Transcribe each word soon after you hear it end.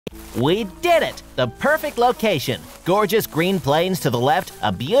We did it! The perfect location. Gorgeous green plains to the left,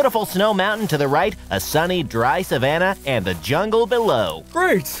 a beautiful snow mountain to the right, a sunny, dry savanna, and the jungle below.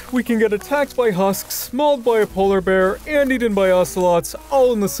 Great! We can get attacked by husks, mauled by a polar bear, and eaten by ocelots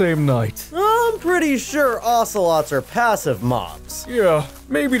all in the same night. I'm pretty sure ocelots are passive mobs. Yeah,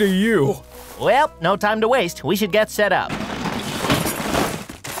 maybe to you. Well, no time to waste. We should get set up.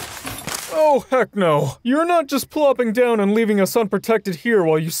 Oh, heck no. You're not just plopping down and leaving us unprotected here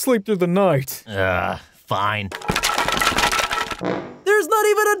while you sleep through the night. Fine. There's not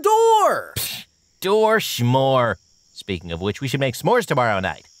even a door! Door schmore. Speaking of which, we should make s'mores tomorrow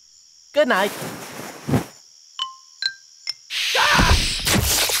night. Good night. Ah!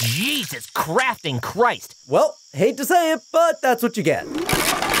 Jesus crafting Christ. Well, hate to say it, but that's what you get.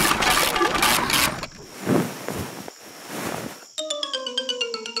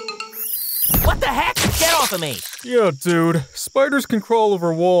 What the heck? Get off of me! Yeah, dude. Spiders can crawl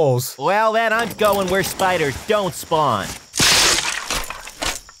over walls. Well, then I'm going where spiders don't spawn.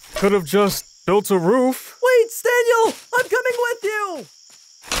 Could have just built a roof. Wait, Staniel! I'm coming with you!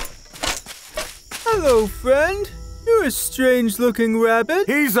 Hello, friend. You're a strange-looking rabbit.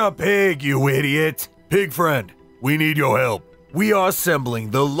 He's a pig, you idiot. Pig friend, we need your help. We are assembling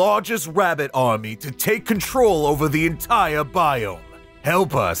the largest rabbit army to take control over the entire biome.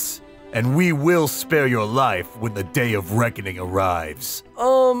 Help us, and we will spare your life when the day of reckoning arrives.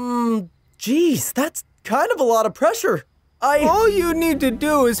 Geez, that's kind of a lot of pressure. All you need to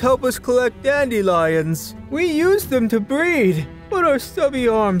do is help us collect dandelions. We use them to breed, but our stubby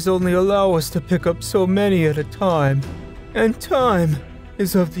arms only allow us to pick up so many at a time. And time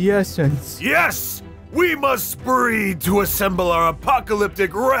is of the essence. Yes! We must breed to assemble our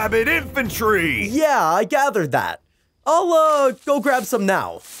apocalyptic rabbit infantry! Yeah, I gathered that. I'll, go grab some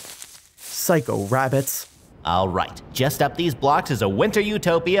now. Psycho rabbits. All right, just up these blocks is a winter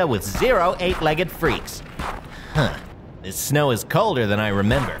utopia with 0 eight-legged freaks. Huh, this snow is colder than I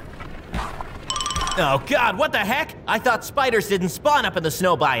remember. Oh God, what the heck? I thought spiders didn't spawn up in the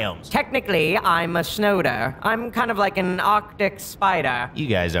snow biomes. Technically, I'm a snowder. I'm kind of like an Arctic spider. You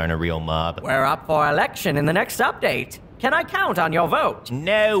guys aren't a real mob. We're up for election in the next update. Can I count on your vote?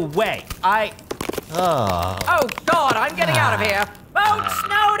 No way. Oh God, I'm getting out of here. Vote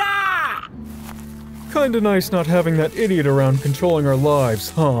Snowder! Kinda nice not having that idiot around controlling our lives,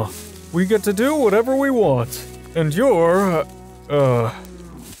 huh? We get to do whatever we want. And you're,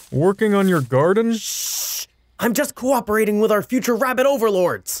 working on your garden? Shh! I'm just cooperating with our future rabbit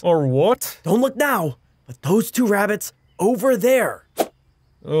overlords. Or what? Don't look now, but those two rabbits over there.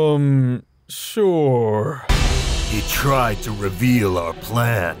 Sure. He tried to reveal our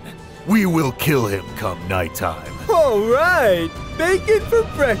plan. We will kill him come nighttime. All right, bacon for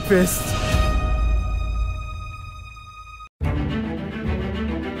breakfast.